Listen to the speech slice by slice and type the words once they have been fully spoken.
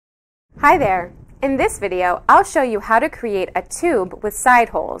Hi there! In this video, I'll show you how to create a tube with side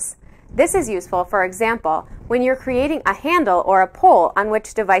holes. This is useful, for example, when you're creating a handle or a pole on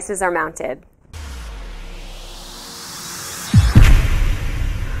which devices are mounted.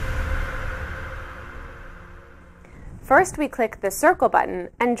 First, we click the circle button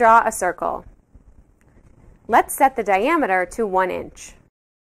and draw a circle. Let's set the diameter to 1 inch.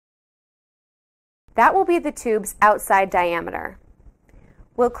 That will be the tube's outside diameter.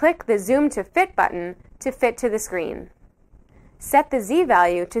 We'll click the Zoom to Fit button to fit to the screen. Set the Z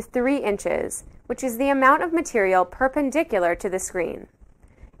value to 3 inches, which is the amount of material perpendicular to the screen.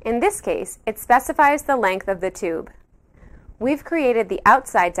 In this case, it specifies the length of the tube. We've created the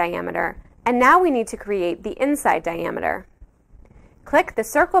outside diameter, and now we need to create the inside diameter. Click the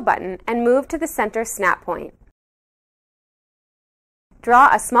circle button and move to the center snap point. Draw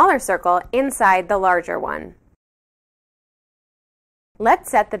a smaller circle inside the larger one.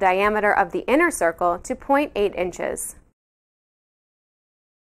 Let's set the diameter of the inner circle to 0.8 inches.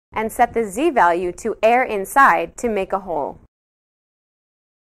 And set the Z value to air inside to make a hole.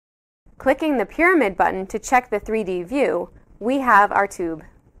 Clicking the pyramid button to check the 3D view, we have our tube.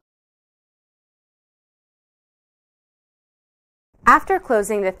 After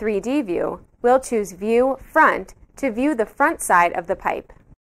closing the 3D view, we'll choose View Front to view the front side of the pipe.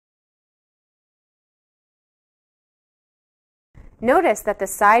 Notice that the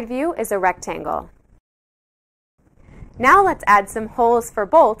side view is a rectangle. Now let's add some holes for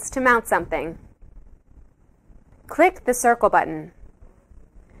bolts to mount something. Click the circle button.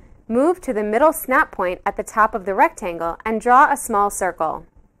 Move to the middle snap point at the top of the rectangle and draw a small circle.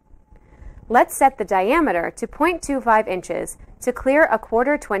 Let's set the diameter to 0.25 inches to clear a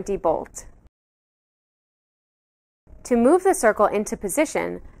 1/4-20 bolt. To move the circle into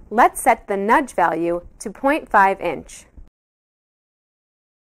position, let's set the nudge value to 0.5 inch.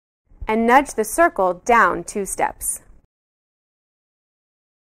 And nudge the circle down 2 steps.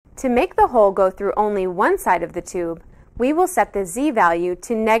 To make the hole go through only one side of the tube, we will set the Z value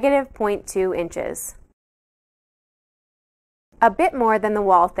to -0.2 inches. A bit more than the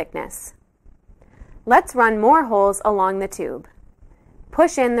wall thickness. Let's run more holes along the tube.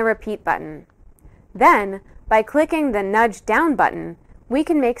 Push in the repeat button. Then, by clicking the nudge down button, we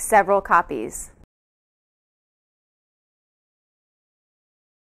can make several copies.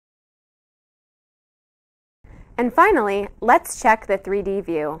 And finally, let's check the 3D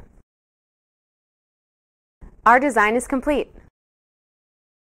view. Our design is complete.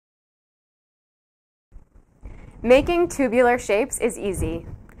 Making tubular shapes is easy.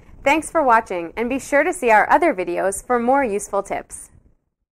 Thanks for watching, and be sure to see our other videos for more useful tips.